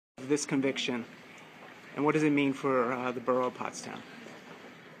this conviction, and what does it mean for the borough of Pottstown?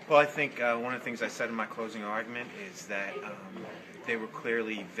 Well, I think one of the things I said in my closing argument is that they were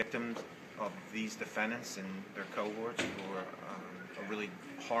clearly victims of these defendants and their cohorts for a really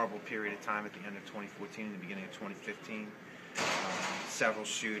horrible period of time at the end of 2014 and the beginning of 2015. Several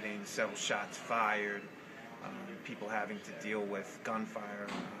shootings, several shots fired, people having to deal with gunfire,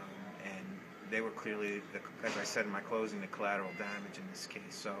 and they were clearly, as I said in my closing, the collateral damage in this case.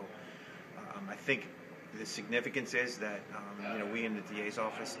 So I think the significance is that we in the DA's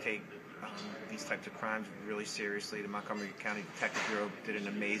office take these types of crimes really seriously. The Montgomery County Detective Bureau did an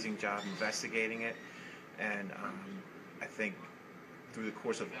amazing job investigating it, and I think through the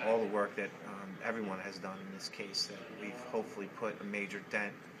course of all the work that everyone has done in this case, that we've hopefully put a major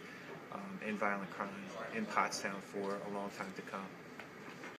dent in violent crime in Pottstown for a long time to come.